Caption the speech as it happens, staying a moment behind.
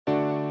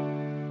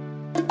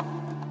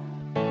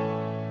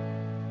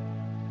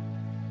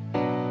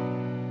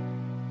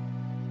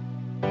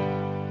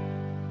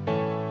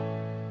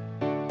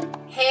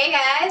Hey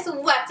guys,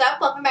 what's up?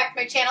 Welcome back to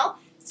my channel.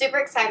 Super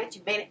excited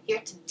you made it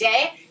here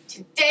today.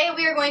 Today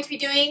we are going to be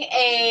doing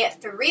a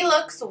 3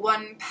 looks,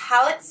 1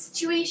 palette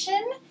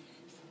situation.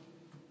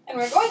 And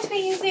we're going to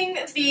be using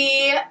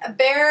the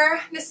Bare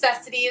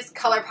Necessities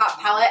Colourpop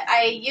palette.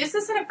 I used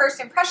this in a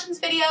first impressions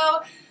video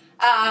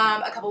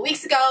a couple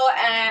weeks ago,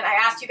 and I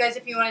asked you guys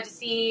if you wanted to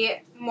see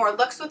more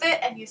looks with it,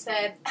 and you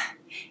said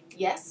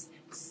yes.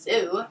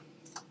 So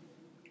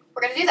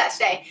we're going to do that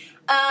today.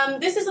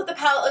 This is what the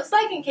palette looks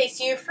like in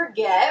case you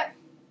forget.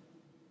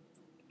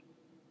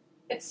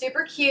 It's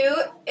super cute.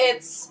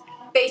 It's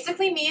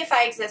basically me if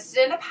I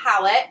existed in a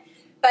palette,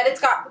 but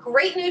it's got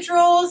great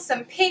neutrals,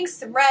 some pinks,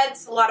 some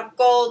reds, a lot of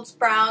golds,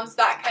 browns,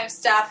 that kind of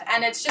stuff,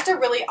 and it's just a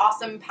really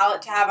awesome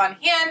palette to have on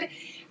hand.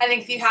 I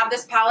think if you have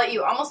this palette,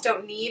 you almost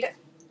don't need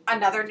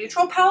another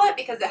neutral palette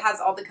because it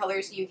has all the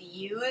colors you'd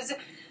use,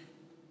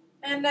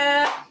 and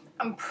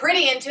I'm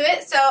pretty into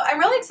it, so I'm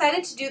really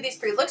excited to do these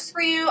 3 looks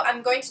for you.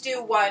 I'm going to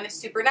do 1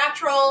 super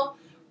natural,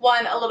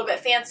 1 a little bit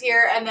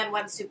fancier, and then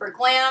 1 super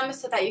glam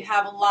so that you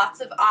have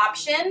lots of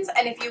options.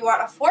 And if you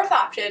want a 4th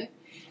option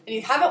and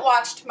you haven't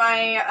watched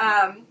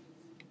my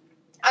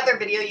other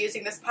video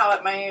using this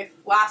palette, my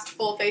last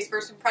full face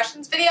first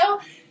impressions video,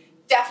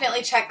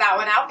 definitely check that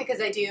one out because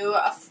I do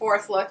a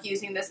 4th look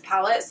using this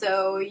palette,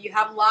 so you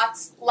have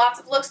lots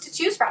of looks to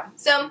choose from.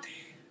 So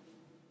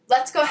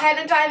let's go ahead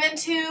and dive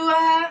into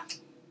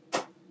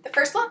the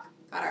first look.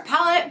 Got our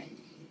palette.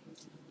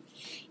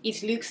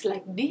 It looks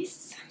like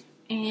this.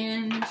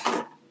 And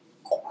got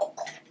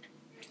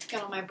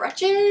all my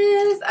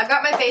brushes. I've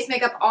got my face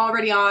makeup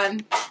already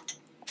on.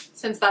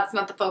 Since that's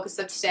not the focus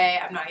of today,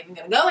 I'm not even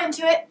going to go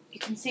into it.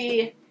 You can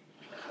see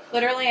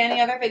literally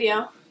any other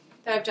video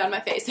that I've done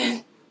my face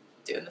in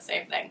doing the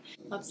same thing.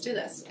 Let's do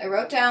this. I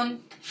wrote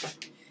down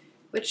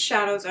which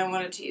shadows I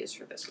wanted to use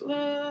for this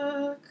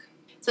look.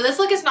 So this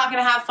look is not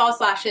going to have false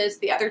lashes.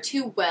 The other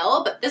 2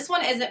 will, but this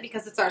one isn't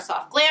because it's our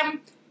soft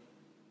glam.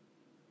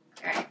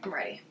 All right, I'm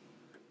ready.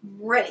 I'm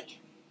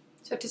ready.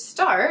 So to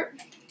start,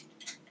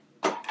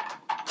 I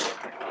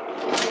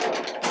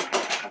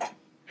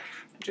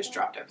just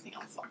dropped everything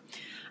on the floor.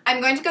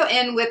 I'm going to go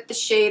in with the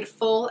shade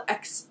Full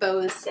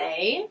Expose.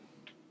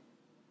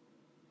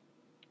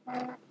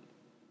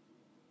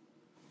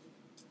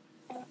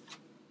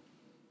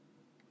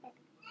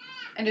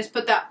 And just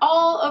put that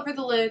all over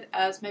the lid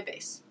as my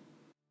base.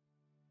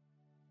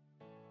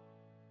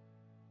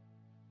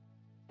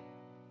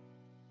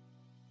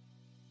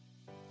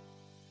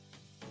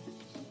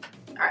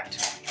 Alright,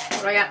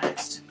 what do I got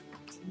next?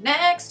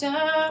 Next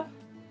up,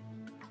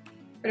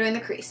 we're doing the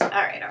crease.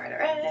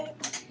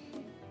 Alright.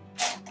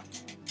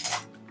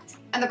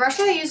 And the brush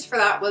that I used for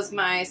that was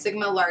my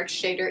Sigma Large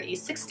Shader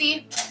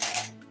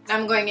E60.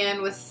 I'm going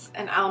in with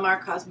an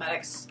Alamar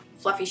Cosmetics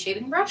Fluffy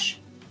Shading Brush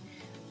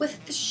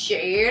with the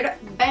shade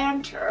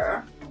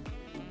Banter.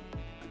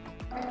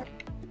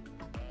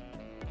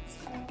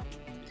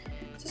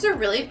 This is a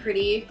really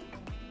pretty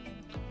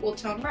cool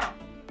tone brown.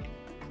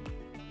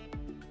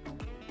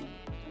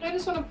 I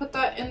just want to put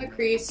that in the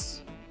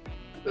crease,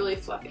 really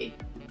fluffy.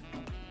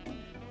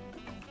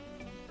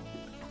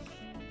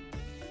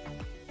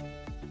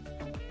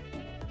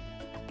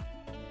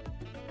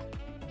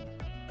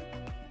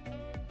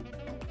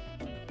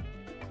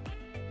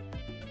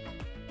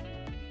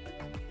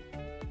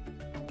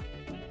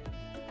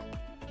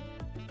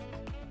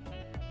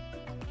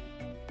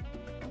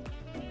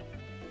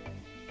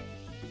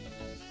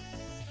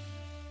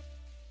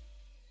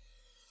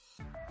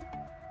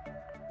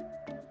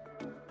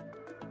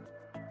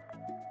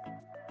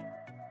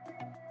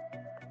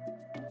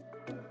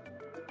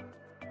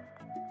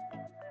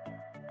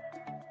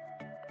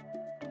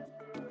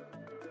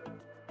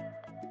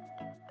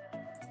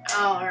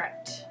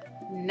 Alright,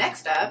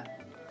 next up,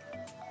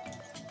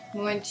 I'm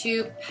going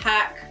to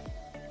pack,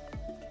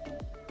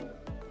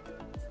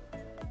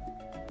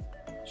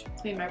 should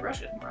clean my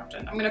brushes more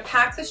often. I'm going to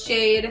pack the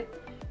shade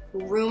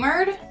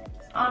Rumored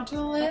onto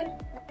the lid.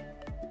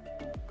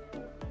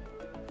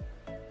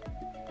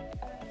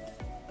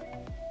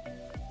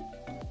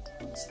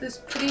 It's this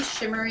pretty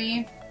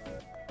shimmery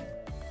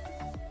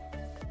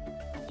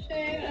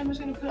shade. I'm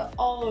just going to put it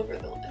all over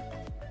the lid.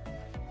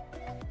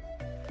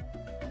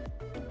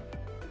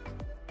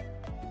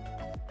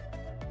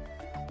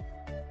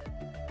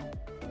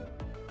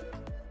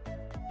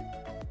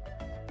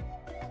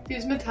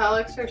 These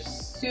metallics are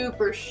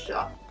super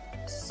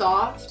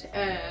soft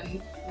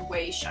and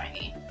way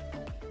shiny.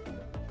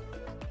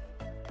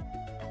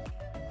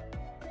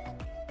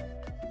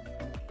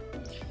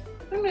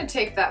 I'm going to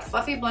take that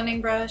fluffy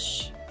blending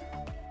brush,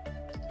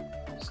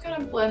 just going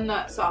to blend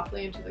that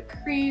softly into the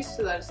crease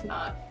so that it's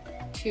not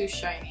too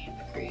shiny in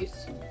the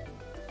crease.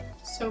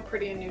 So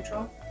pretty and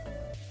neutral.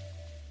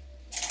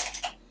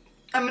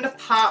 I'm going to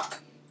pop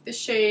the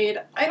shade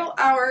Idle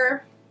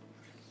Hour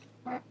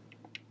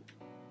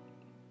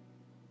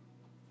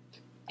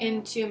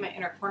into my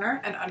inner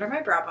corner and under my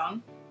brow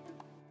bone.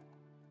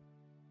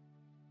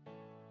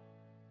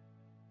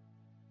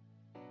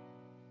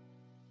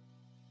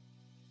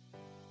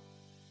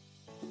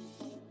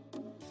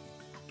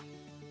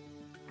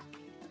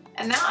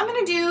 And now I'm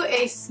gonna do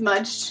a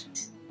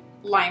smudged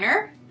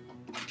liner.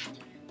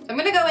 So I'm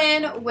gonna go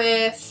in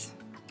with,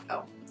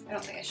 oh, I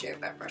don't think I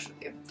shared that brush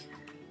with you.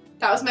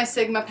 That was my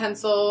Sigma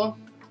pencil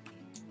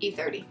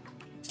E30.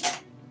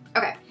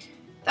 Okay,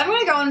 then I'm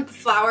gonna go in with the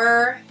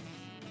Flower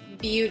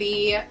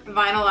Beauty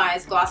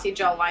Vinylized Glossy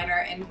Gel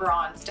Liner in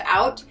Bronzed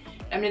Out.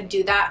 I'm gonna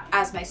do that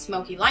as my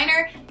smoky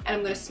liner, and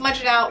I'm gonna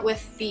smudge it out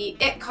with the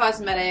IT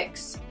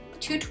Cosmetics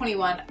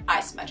 221 Eye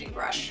Smudging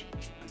Brush.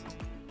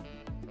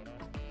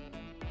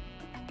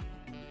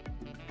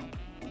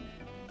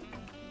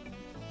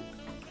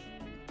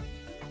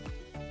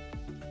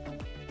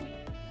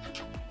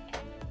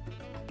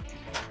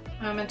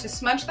 And to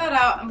smudge that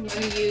out, I'm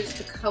going to use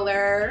the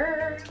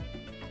color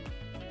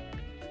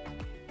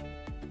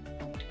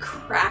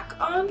Crack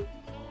On.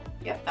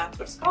 Yep, that's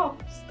what it's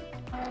called.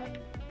 I'm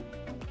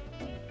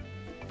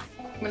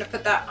going to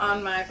put that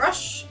on my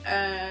brush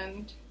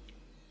and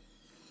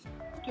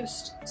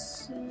just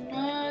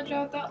smudge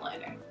out that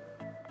liner.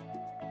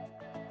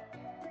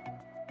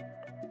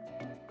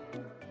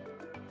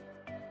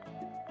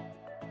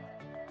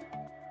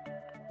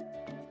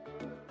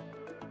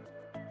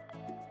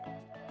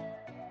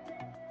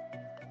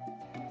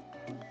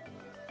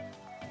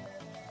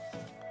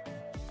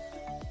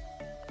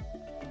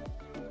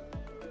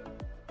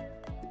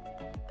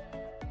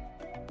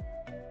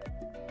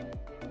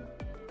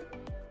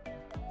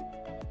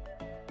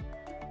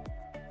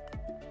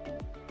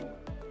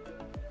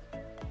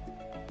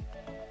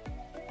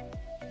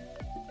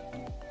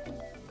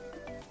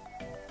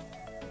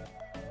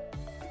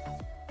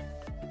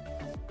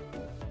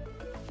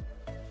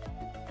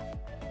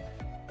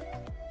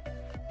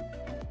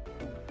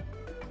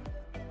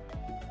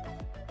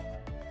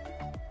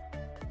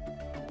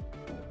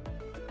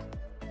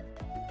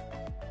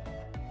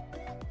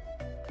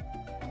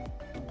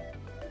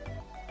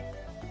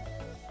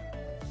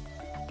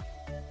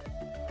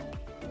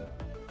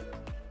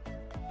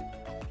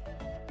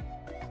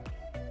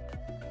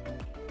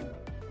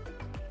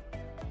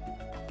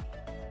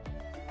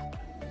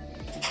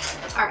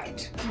 All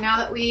right, now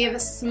that we have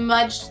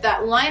smudged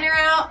that liner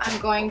out, I'm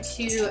going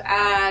to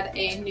add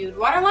a nude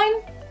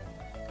waterline.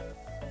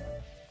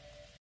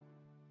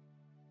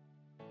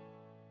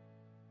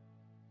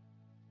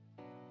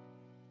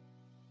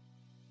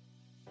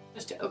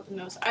 Just to open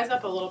those eyes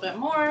up a little bit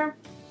more.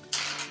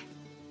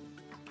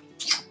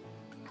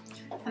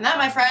 And that,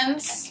 my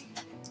friends,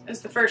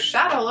 is the first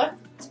shadow look.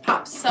 Let's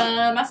pop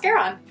some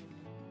mascara on.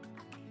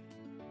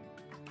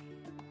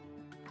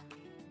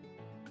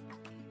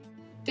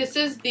 This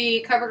is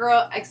the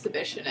CoverGirl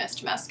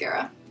Exhibitionist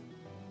mascara.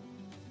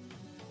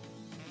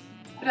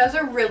 It has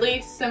a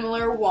really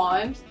similar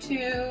wand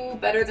to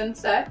Better Than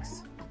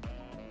Sex,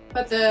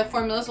 but the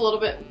formula is a little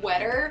bit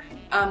wetter,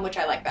 which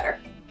I like better.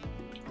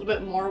 A little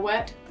bit more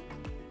wet.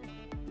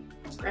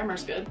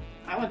 Grammar's good.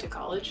 I went to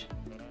college.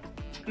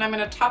 And I'm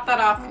going to top that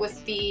off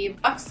with the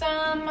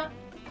Buxom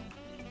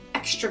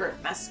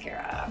Extrovert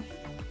mascara.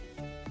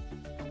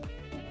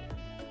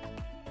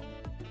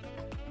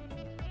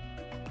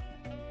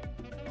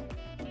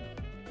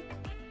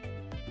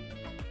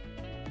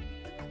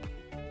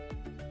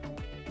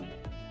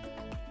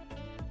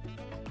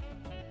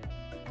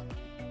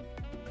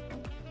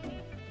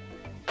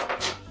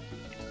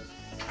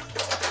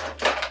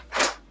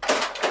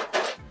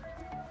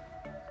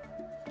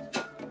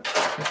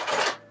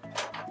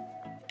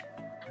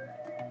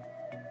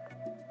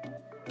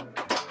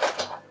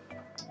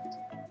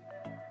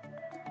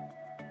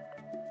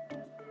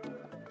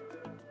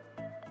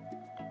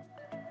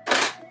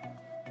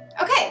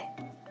 Okay,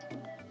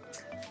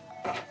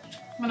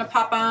 I'm gonna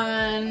pop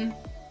on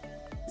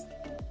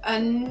a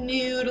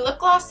nude lip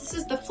gloss. This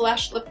is the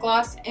Flesh lip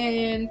gloss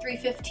in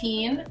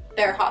 315,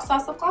 their hot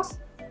sauce lip gloss.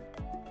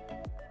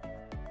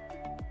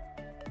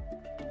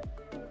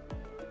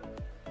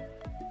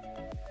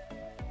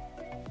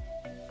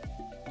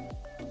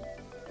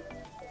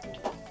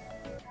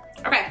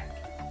 Okay,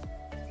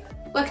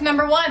 look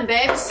number one,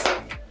 babes.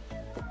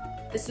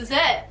 This is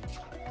it.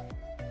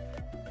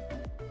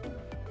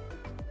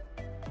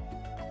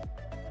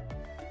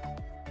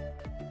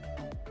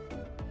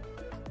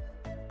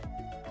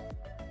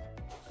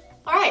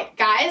 All right,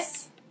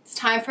 guys, it's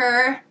time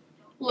for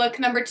look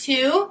number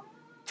two.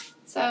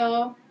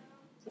 So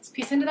let's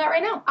piece into that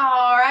right now.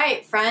 All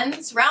right,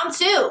 friends, round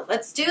two.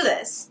 Let's do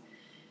this.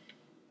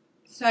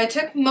 So I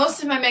took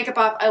most of my makeup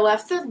off. I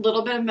left a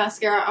little bit of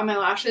mascara on my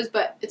lashes,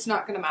 but it's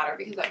not gonna matter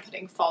because I'm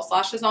putting false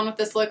lashes on with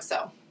this look,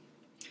 so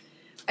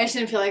I just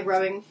didn't feel like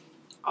rubbing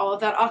all of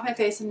that off my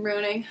face and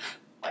ruining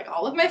like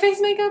all of my face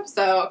makeup.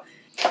 So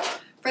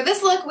for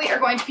this look, we are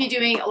going to be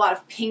doing a lot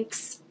of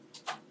pinks.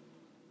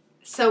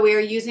 So we are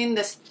using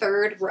this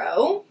third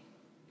row.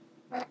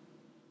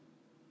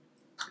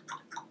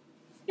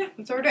 Yeah,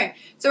 that's what we're doing.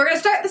 So we're gonna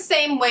start the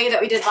same way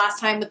that we did last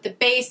time with the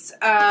base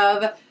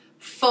of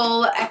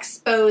Full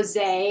Expose.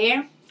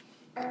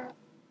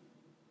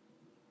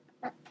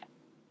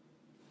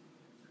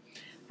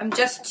 I'm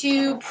just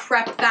to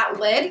prep that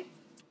lid.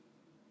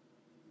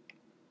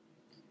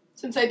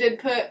 Since I did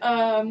put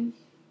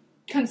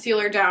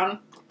concealer down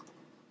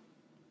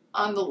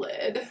on the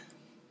lid,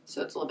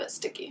 so it's a little bit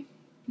sticky.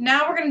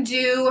 Now we're gonna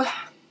do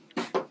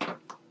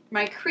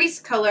my crease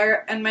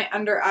color and my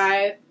under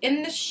eye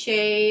in the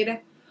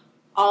shade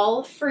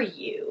All For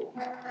You.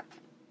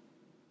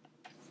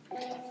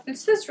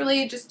 It's this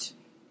really just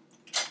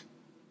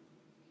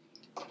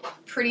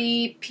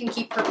pretty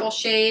pinky purple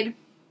shade.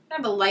 I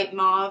have a light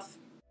mauve.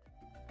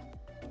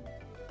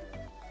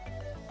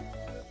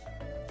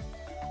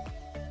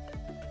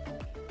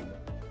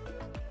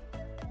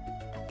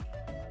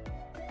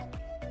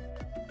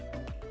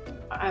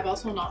 I've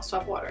also not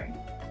stopped watering.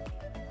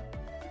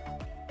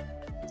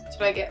 That's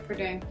what I get for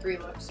doing 3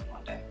 looks in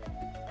one day.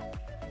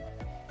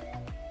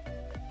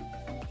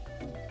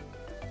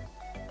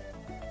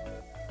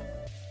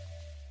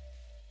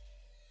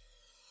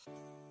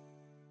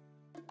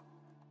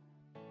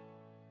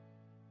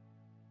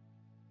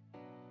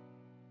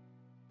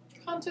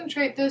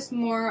 Concentrate this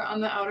more on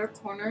the outer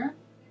corner.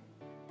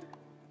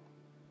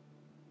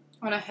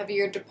 I want a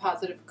heavier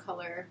deposit of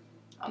color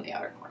on the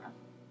outer corner.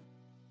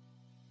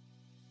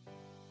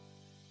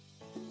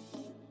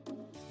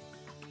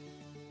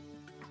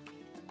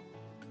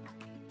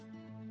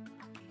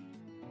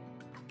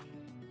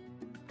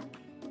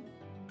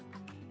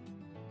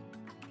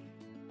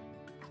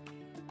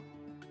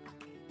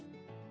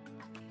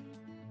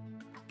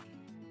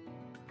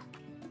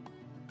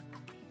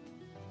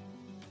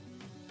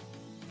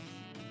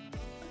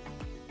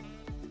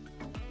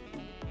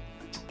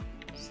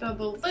 So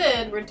the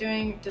lid, we're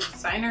doing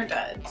Designer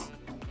Duds.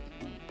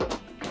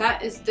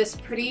 That is this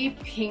pretty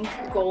pink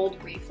gold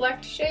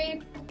reflect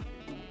shade.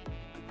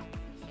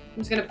 I'm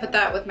just gonna put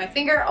that with my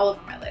finger all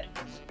over my lid.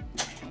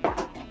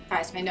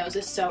 Guys, my nose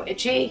is so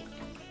itchy.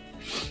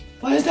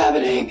 What is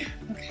happening?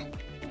 Okay.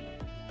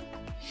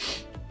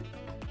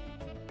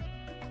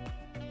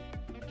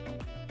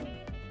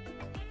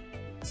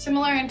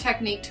 Similar in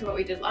technique to what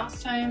we did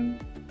last time.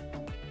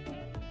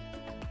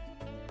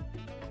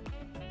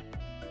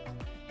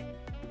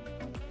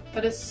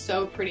 But it's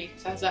so pretty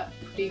because it has that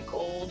pretty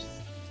gold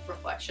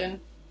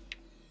reflection.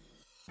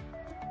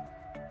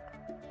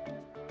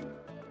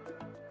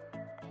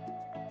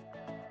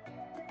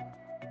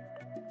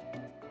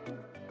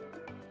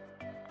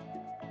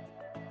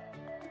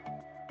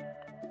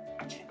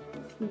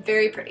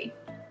 Very pretty.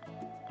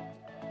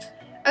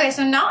 Okay,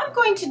 so now I'm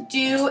going to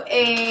do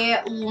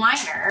a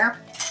liner,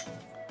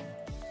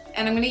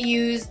 and I'm going to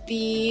use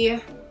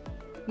the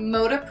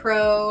Moda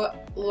Pro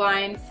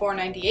Line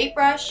 498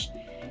 brush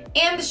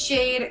and the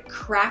shade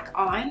Crack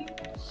On.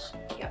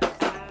 Yep,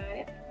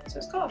 that's what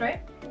it's called, right?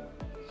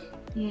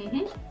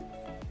 Mm-hmm.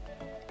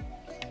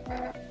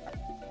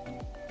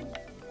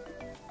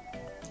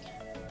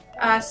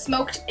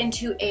 Smoked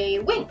into a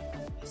wing.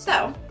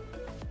 So,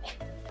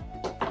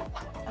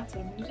 that's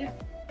what I'm gonna do.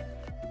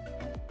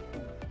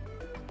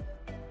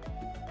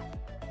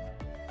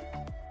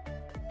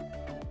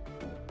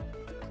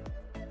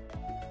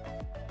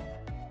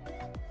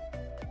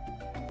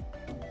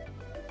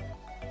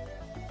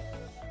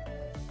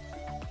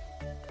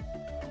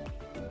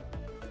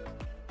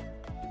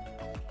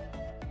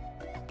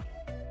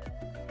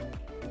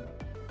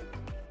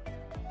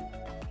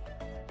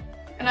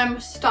 And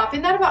I'm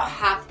stopping that about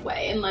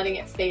halfway and letting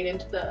it fade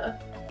into the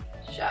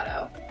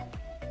shadow.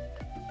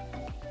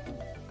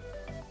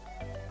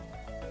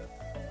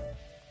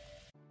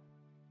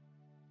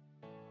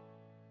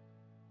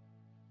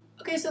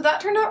 Okay, so that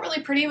turned out really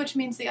pretty, which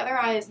means the other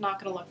eye is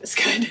not gonna look this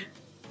good.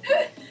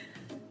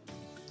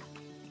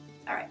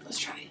 All right, let's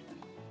try it.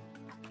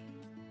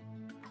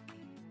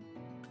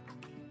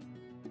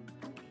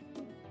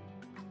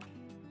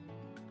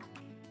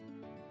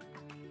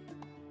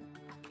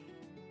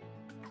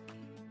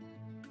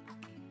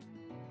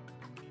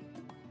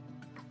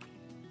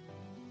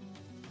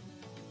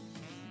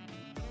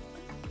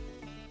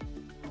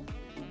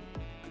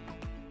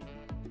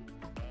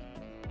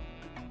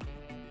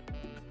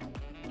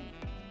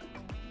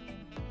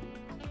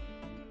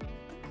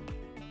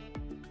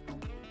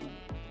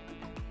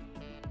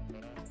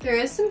 There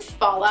is some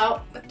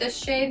fallout with this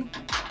shade.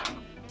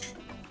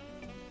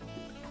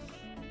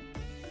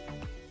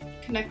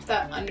 Connect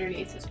that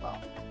underneath as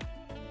well.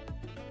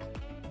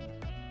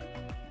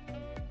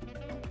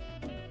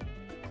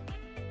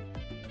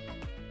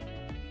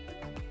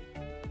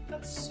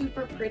 That's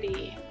super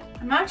pretty.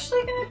 I'm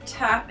actually gonna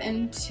tap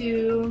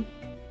into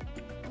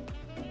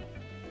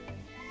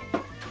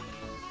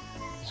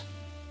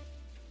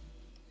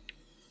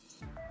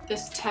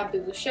this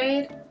Taboo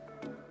shade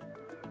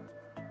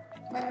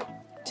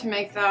to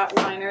make that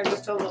liner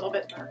just a little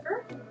bit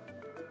darker.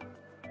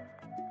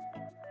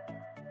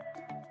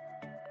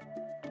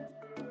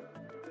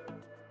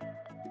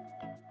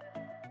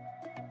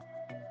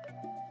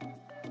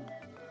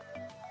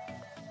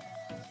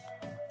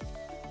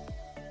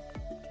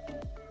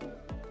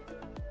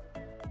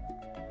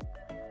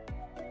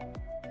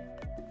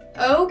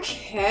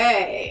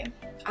 Okay,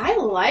 I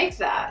like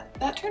that.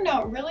 That turned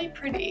out really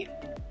pretty.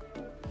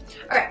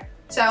 Okay,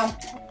 so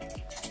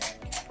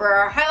for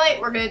our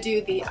highlight, we're gonna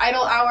do the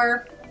Idle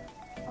Hour.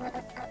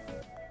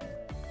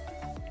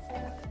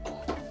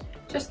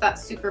 Just that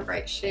super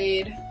bright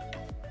shade.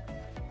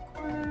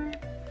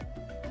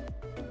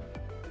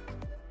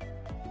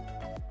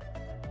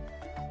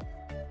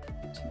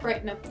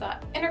 brighten up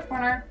that inner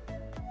corner.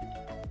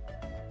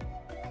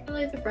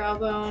 Highlight the brow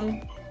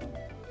bone.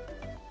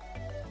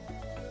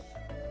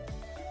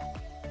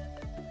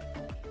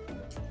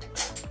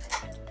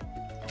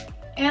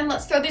 And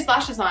let's throw these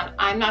lashes on.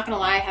 I'm not gonna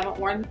lie, I haven't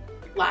worn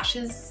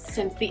lashes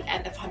since the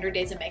end of 100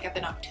 Days of Makeup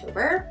in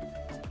October.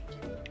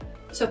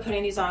 So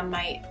putting these on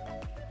might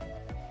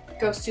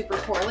go super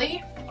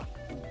poorly.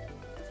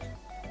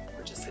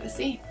 We're just gonna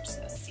see. We're just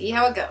gonna see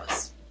how it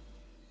goes.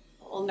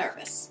 A little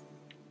nervous.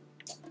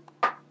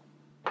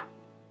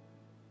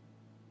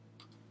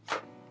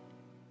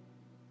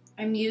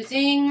 I'm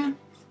using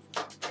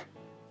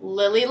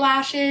Lily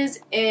lashes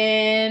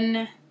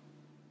in,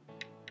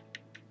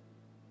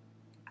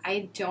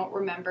 I don't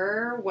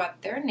remember what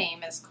their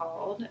name is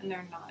called, and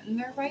they're not in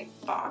their right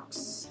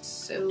box.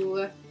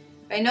 So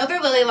I know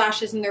they're Lily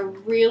lashes, and they're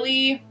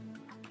really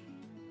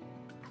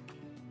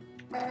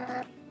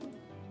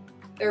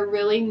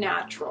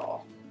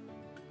natural.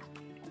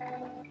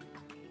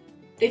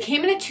 They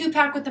came in a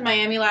 2-pack with the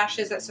Miami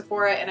lashes at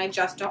Sephora, and I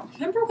just don't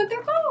remember what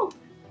they're called.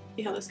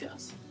 See how this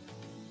goes.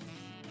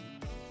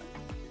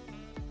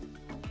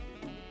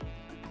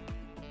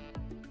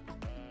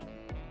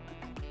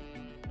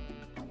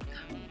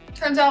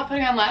 Turns out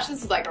putting on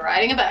lashes is like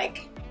riding a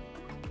bike.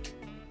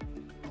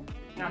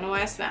 I don't know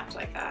why I snapped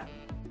like that.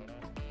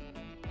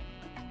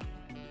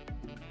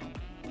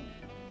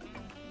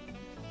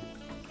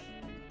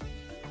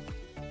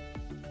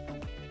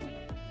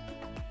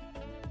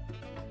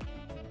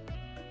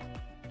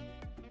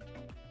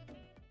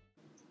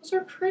 Those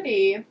are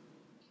pretty.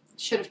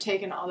 Should have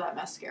taken all that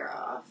mascara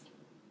off.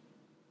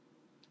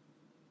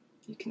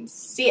 You can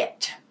see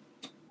it.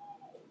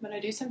 I'm gonna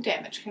do some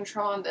damage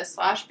control on this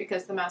lash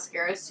because the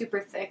mascara is super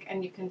thick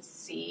and you can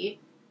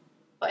see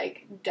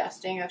like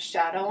dusting of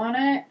shadow on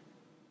it.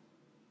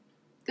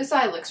 This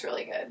eye looks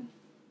really good.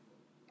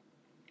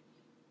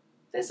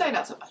 This eye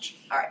not so much.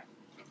 All right.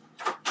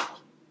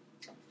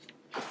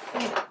 I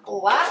need a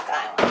black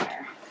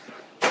eyeliner.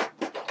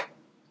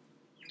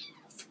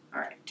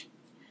 All right.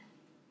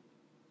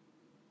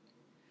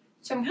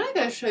 So I'm kind of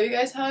gonna show you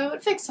guys how I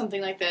would fix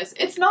something like this.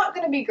 It's not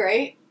gonna be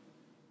great,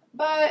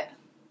 but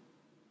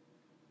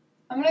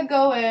I'm gonna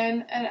go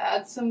in and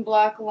add some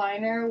black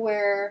liner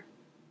where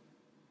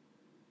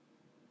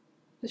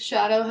the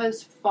shadow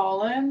has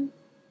fallen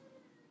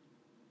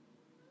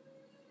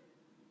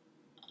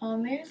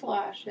on these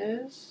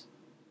lashes.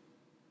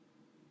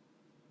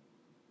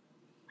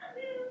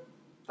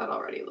 That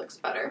already looks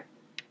better.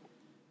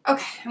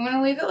 Okay, I'm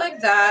gonna leave it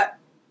like that.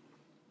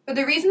 But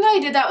the reason that I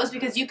did that was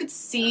because you could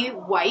see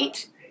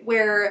white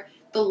where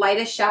the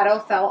lightest shadow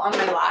fell on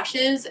my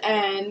lashes,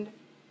 and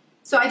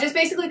so I just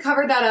basically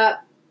covered that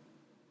up.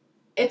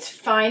 It's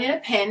fine in a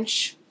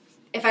pinch.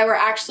 If I were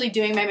actually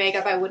doing my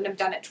makeup, I wouldn't have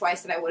done it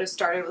twice and I would have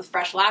started with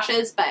fresh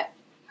lashes, but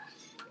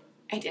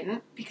I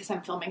didn't because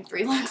I'm filming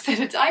 3 looks at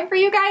a time for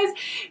you guys.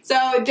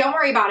 So don't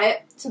worry about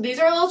it. So these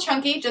are a little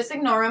chunky, just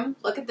ignore them.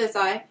 Look at this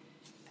eye.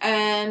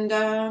 And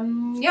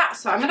yeah,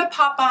 so I'm gonna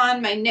pop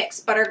on my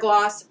NYX Butter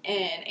Gloss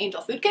in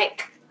Angel Food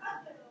Cake.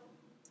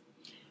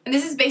 And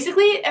this is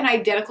basically an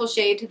identical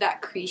shade to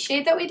that crease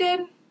shade that we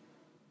did.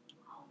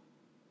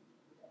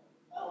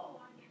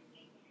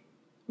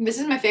 This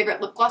is my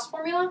favorite lip gloss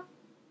formula.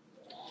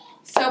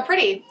 So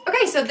pretty.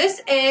 Okay, so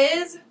this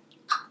is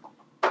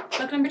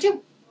look number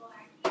 2.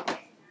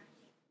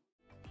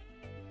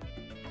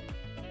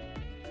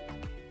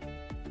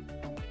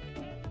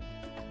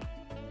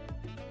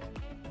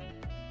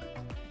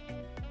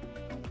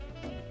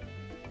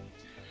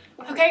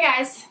 Okay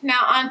guys,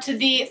 now on to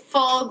the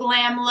full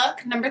glam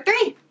look number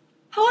 3.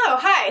 Hello,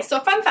 hi. So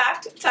fun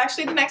fact, it's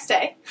actually the next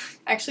day.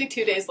 Actually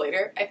 2 days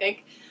later, I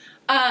think.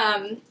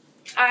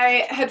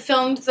 I had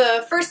filmed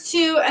the first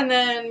 2 and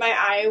then my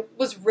eye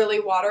was really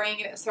watering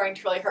and it was starting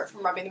to really hurt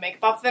from rubbing the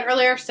makeup off of it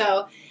earlier,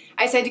 so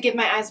I decided to give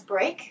my eyes a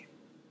break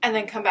and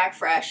then come back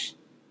fresh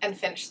and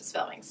finish this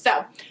filming.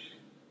 So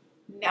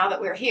now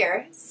that we're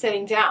here,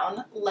 sitting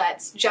down,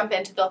 let's jump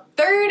into the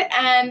 3rd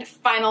and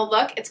final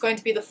look. It's going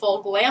to be the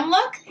full glam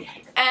look,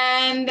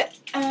 and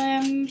it's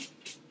going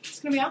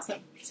to be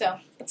awesome. So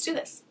let's do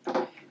this.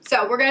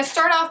 So we're going to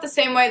start off the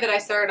same way that I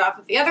started off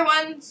with the other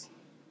ones,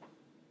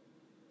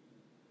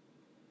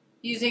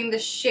 using the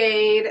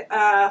shade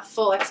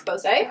Full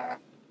Expose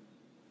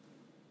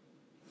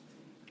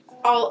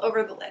all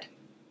over the lid.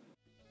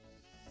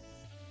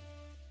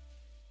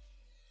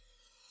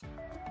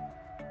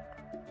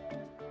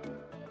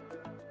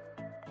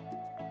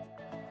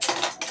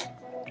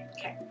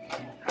 Okay.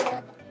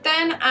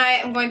 Then I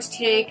am going to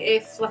take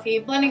a fluffy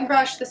blending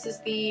brush. This is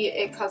the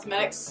IT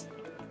Cosmetics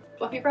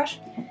fluffy brush.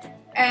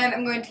 And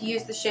I'm going to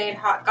use the shade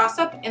Hot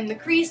Gossip in the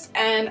crease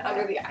and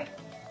under the eye.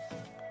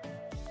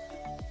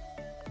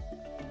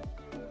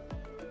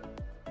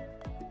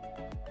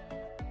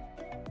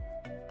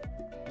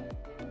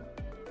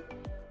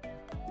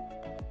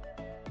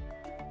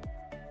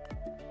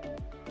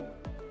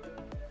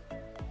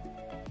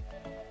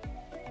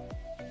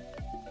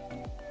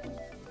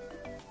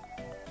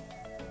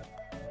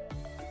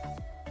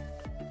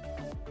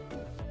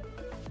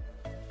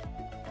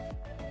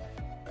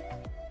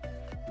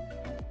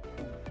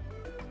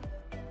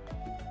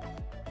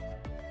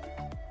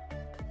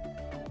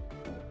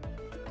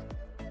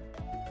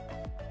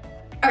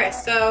 Okay,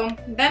 so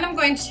then I'm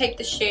going to take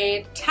the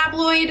shade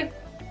Tabloid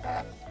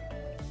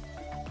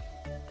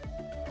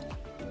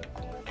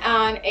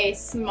on a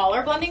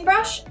smaller blending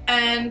brush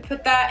and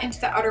put that into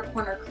the outer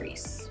corner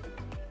crease.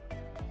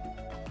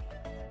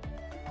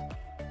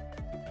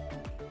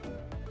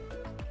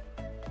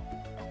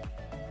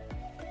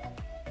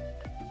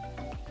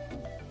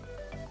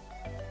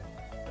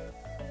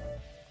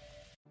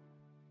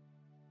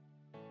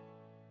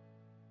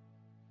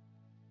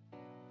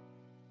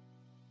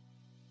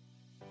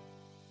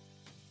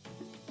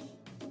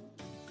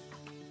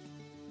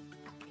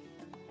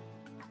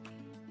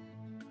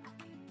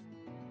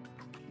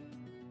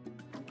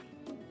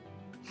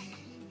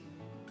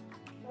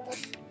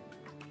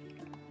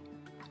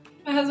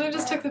 My husband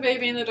just took the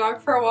baby and the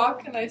dog for a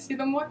walk and I see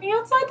them walking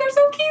outside. They're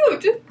so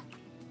cute.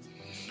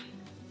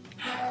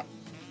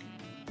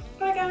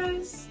 Bye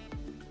guys.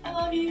 I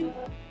love you.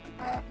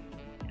 A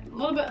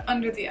little bit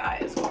under the eye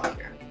as well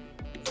here.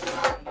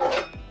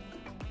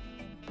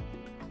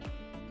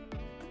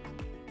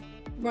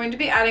 I'm going to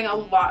be adding a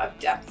lot of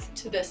depth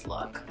to this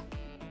look.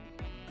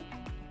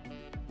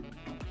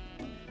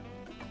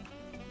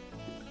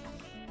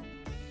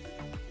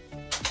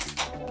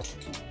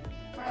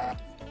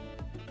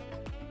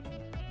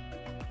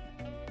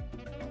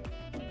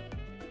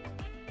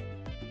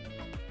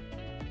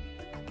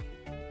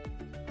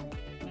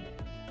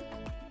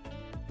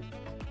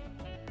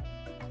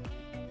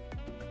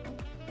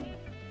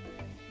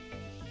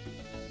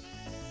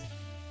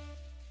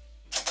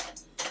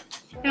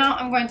 Now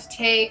I'm going to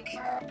take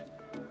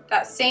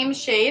that same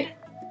shade,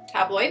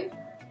 Tabloid,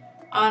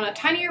 on a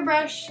tinier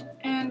brush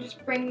and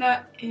just bring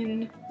that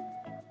in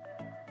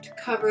to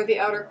cover the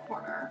outer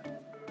corner.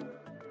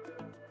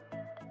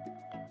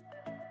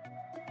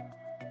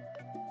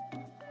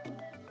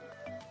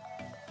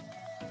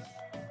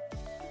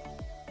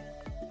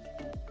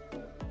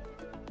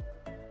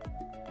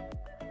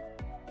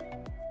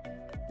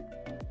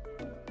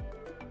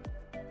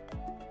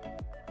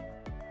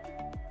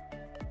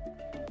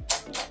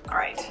 All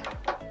right,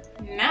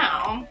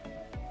 now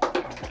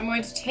I'm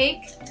going to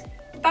take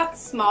that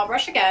small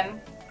brush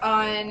again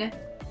on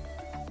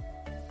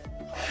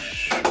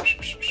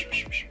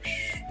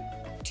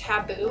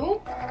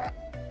Taboo,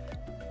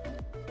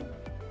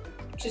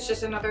 which is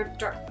just another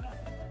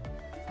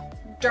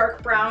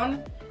dark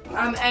brown,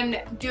 and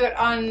do it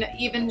on an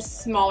even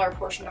smaller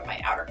portion of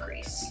my outer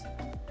crease.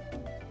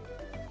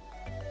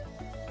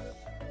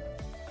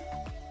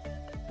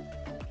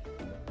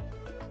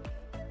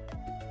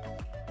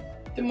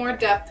 The more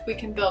depth we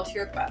can build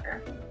here, the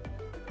better.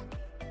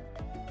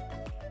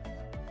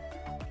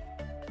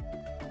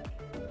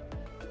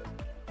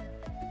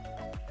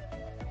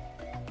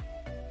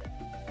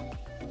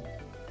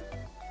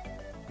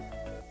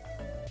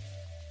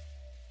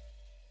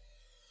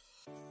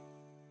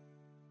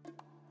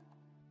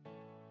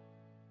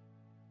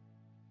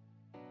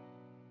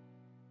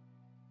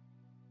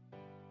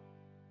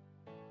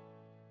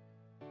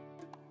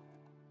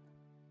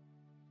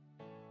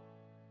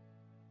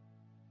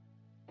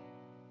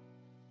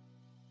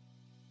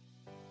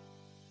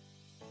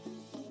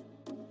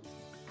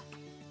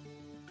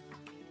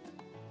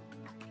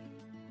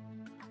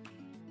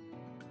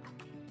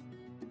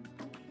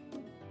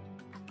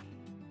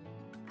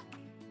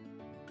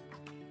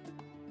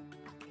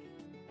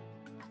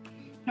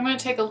 I'm going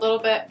to take a little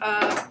bit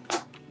of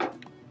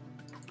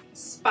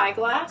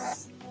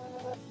Spyglass.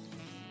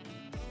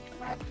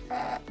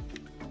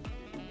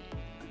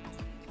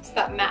 It's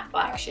that matte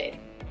black shade.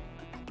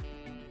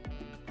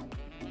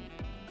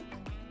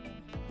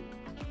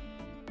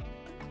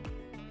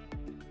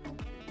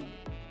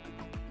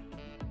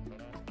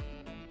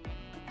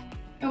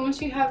 And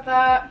once you have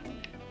that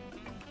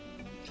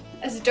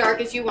as dark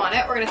as you want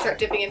it, we're going to start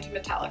dipping into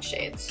metallic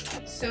shades.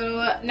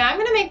 So now I'm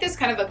going to make this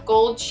kind of a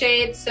gold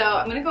shade, so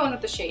I'm going to go in with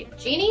the shade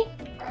Genie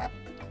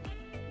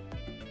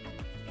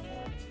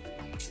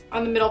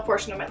on the middle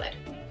portion of my lid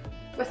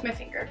with my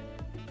finger.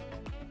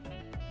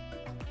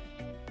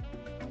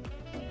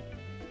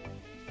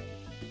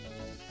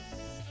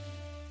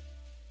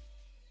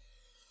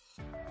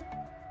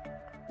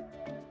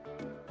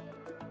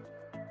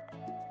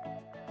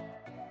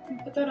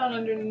 And put that on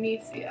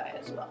underneath the eye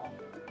as well.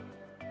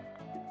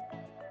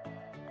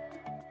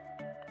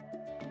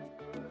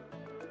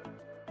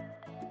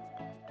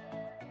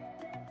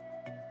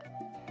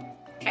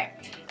 Okay,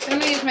 so I'm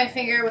going to use my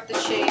finger with the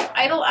shade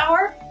Idle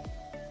Hour.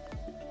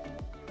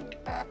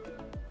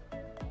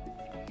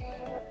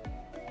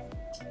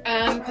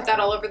 And put that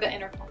all over the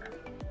inner corner.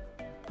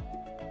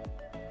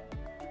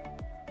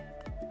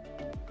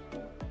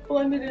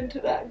 Blend it into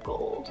that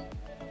gold.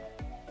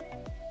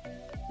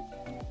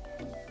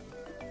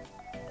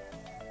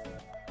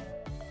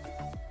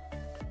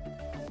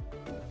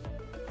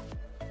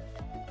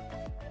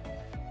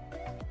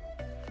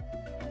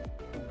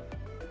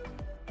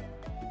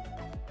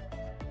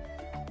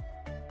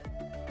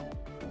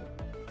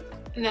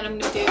 And then I'm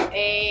going to do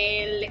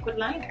a liquid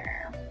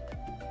liner.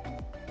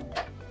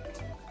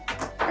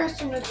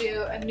 First I'm going to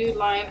do a nude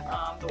line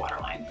on the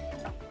waterline.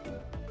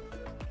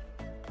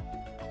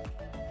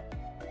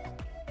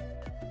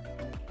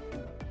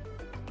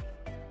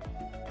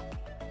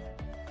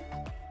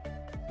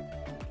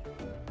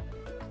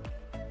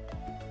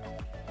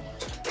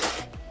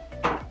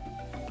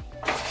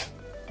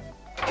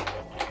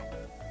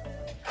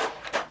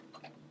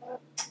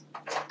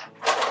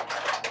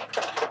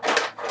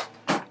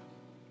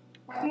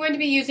 I'm going to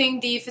be using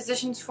the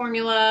Physicians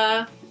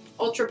Formula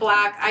Ultra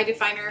Black Eye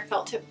Definer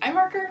Felt Tip Eye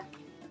Marker.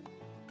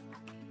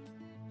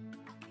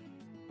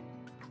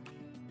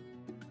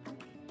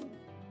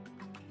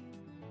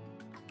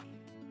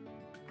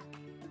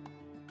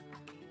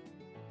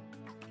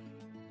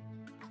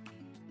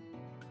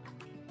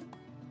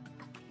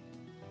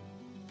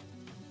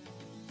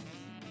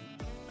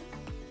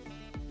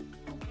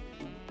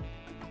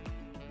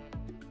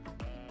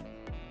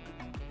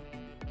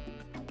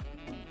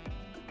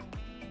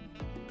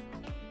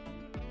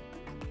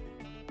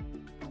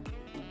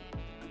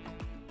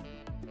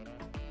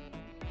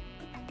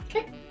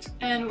 Okay,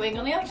 and wing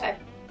on the other side.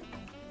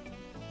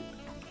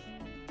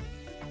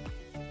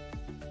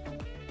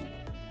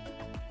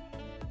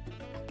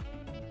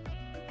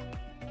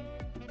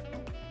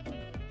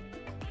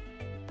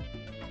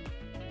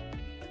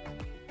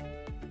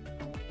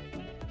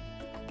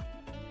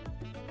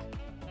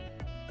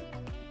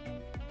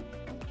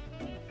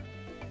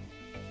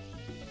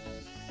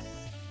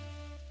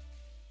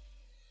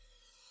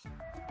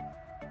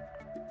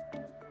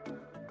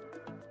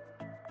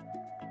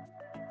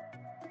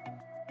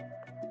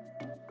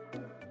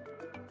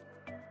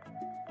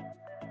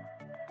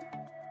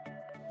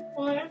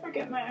 Will I ever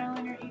get my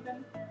eyeliner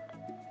even?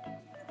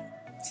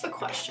 It's the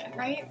question,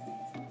 right?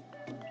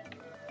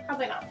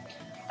 Probably not.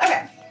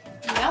 Okay,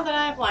 now that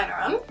I have liner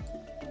on,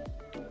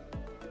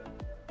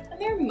 and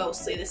they're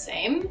mostly the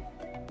same,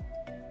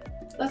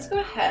 let's go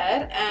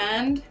ahead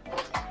and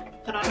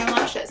put on our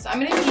lashes. So I'm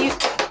going to use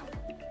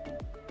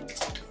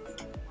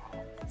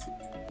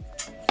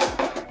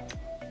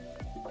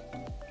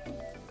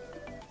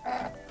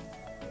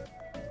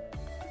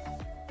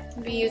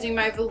using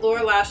my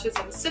velour lashes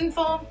in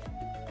Sinful,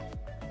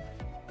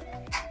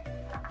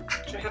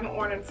 which I haven't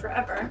worn in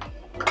forever.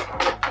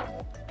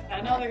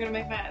 I know they're gonna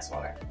make my eyes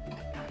water.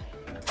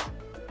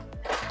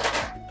 So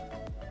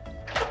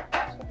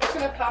I'm just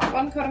gonna pop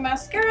one coat of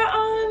mascara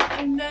on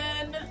and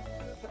then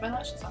put my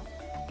lashes on.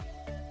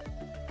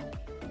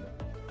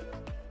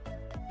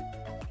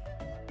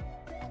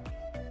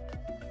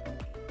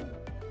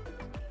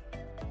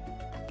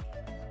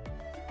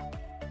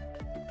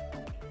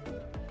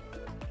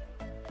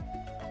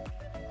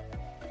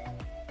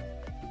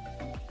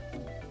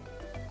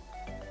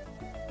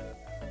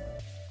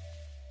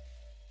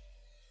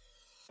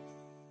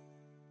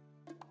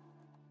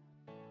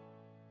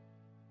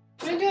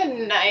 I'm gonna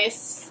do a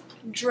nice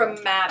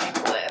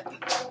dramatic lip.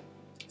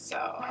 So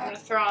I'm gonna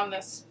throw on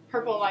this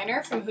purple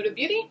liner from Huda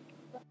Beauty.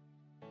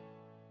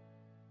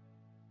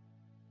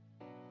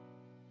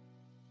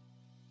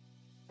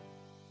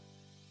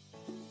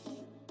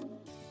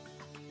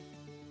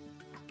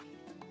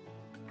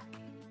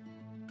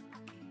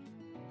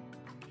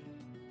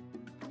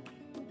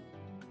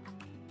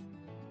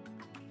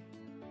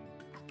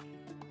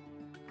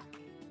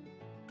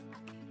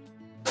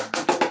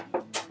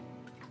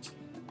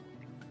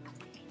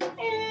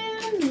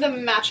 The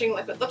matching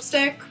liquid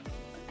lipstick.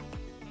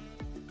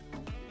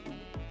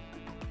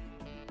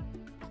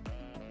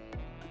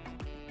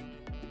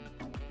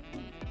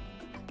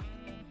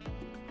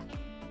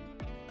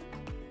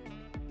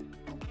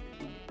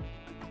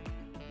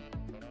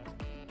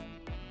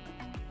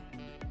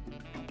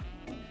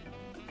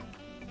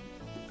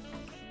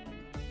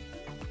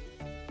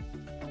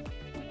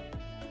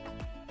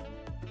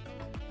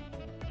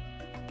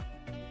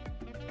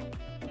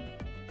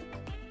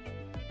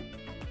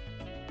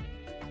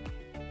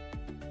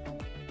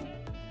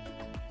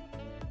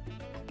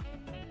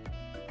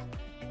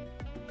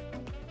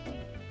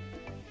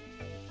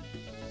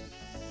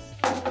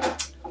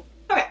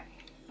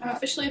 I'm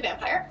officially a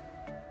vampire,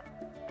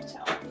 so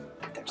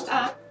there's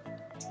that.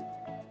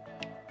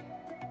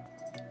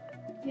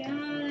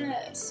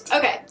 Yes.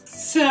 Okay,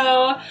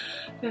 so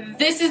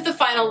this is the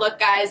final look,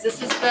 guys.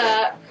 This is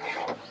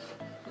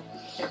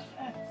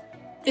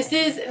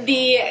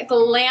the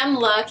glam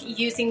look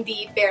using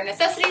the Bare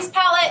Necessities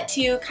palette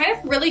to kind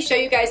of really show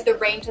you guys the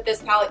range that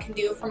this palette can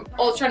do from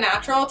ultra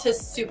natural to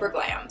super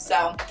glam.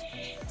 So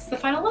it's the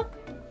final look.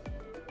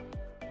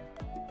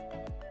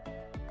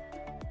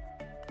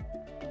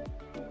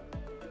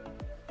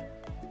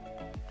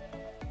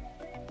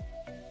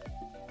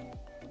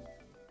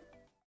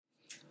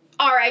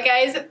 Alright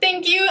guys,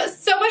 thank you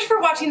so much for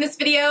watching this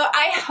video.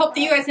 I hope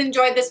that you guys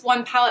enjoyed this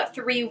one palette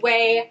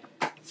three-way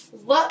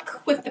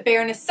look with the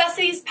Bare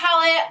Necessities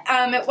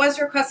palette. It was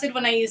requested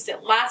when I used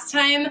it last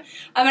time, and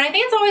I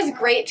think it's always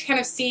great to kind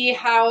of see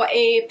how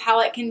a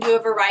palette can do a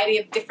variety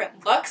of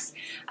different looks.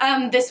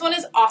 This one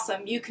is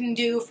awesome. You can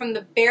do from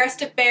the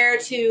barest of bare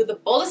to the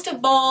boldest of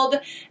bold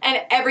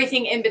and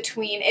everything in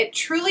between. It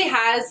truly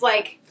has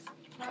like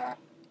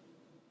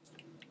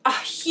a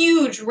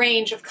huge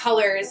range of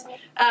colors,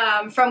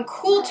 from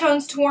cool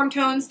tones to warm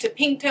tones to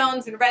pink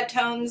tones and red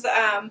tones.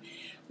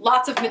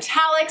 Lots of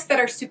metallics that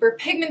are super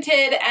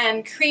pigmented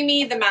and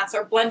creamy. The mattes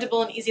are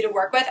blendable and easy to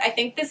work with. I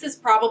think this is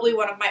probably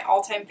one of my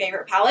all-time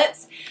favorite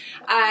palettes.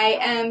 I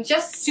am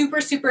just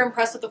super, super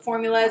impressed with the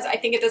formulas. I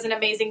think it does an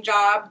amazing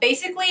job.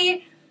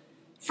 Basically,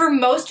 for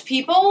most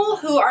people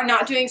who are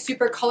not doing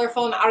super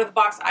colorful and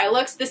out-of-the-box eye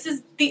looks, this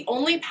is the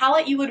only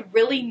palette you would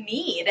really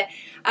need.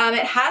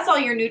 It has all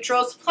your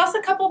neutrals, plus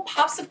a couple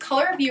pops of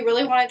color if you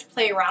really wanted to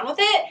play around with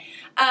it.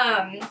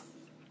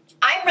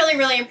 I'm really,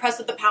 really impressed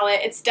with the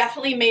palette. It's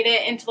definitely made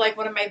it into like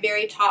one of my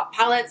very top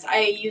palettes.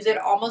 I use it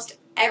almost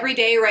every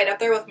day, right up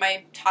there with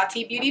my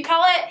Tati Beauty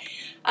palette.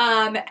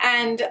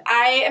 And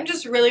I am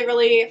just really,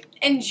 really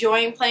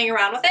enjoying playing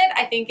around with it.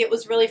 I think it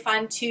was really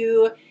fun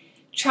to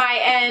try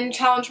and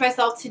challenge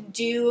myself to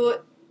do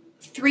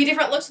 3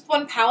 different looks with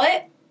one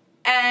palette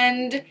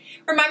and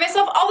remind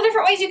myself all the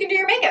different ways you can do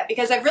your makeup,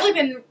 because I've really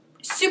been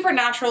super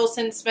natural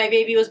since my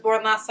baby was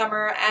born last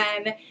summer,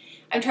 and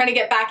I'm trying to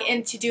get back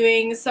into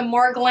doing some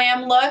more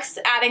glam looks,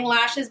 adding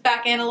lashes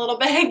back in a little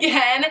bit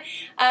again,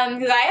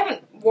 because I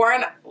haven't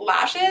worn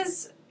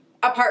lashes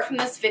apart from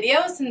this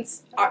video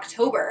since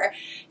October.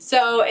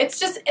 So it's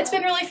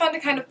been really fun to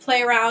kind of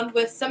play around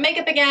with some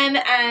makeup again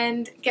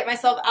and get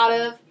myself out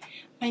of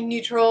my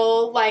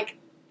neutral, like,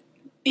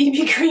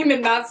 BB cream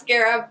and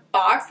mascara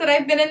box that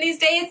I've been in these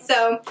days.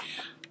 So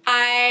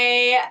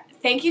I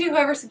thank you to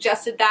whoever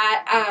suggested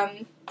that.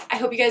 I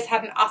hope you guys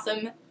had an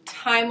awesome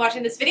time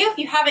watching this video. If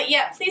you haven't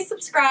yet, please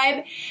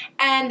subscribe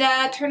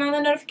and turn on the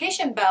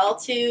notification bell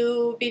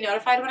to be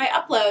notified when I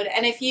upload.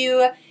 And if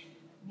you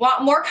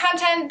want more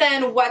content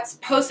than what's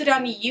posted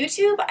on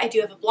YouTube, I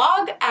do have a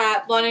blog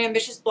at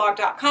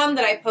blondeandambitiousblog.com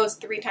that I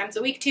post 3 times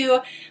a week to,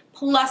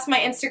 plus my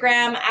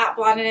Instagram at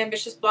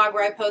blondeandambitiousblog,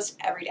 where I post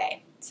every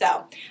day. So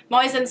I'm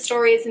always in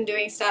stories and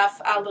doing stuff,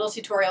 little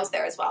tutorials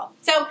there as well.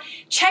 So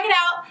check it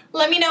out.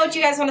 Let me know what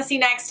you guys want to see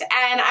next,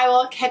 and I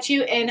will catch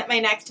you in my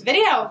next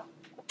video.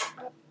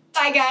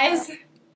 Bye, guys.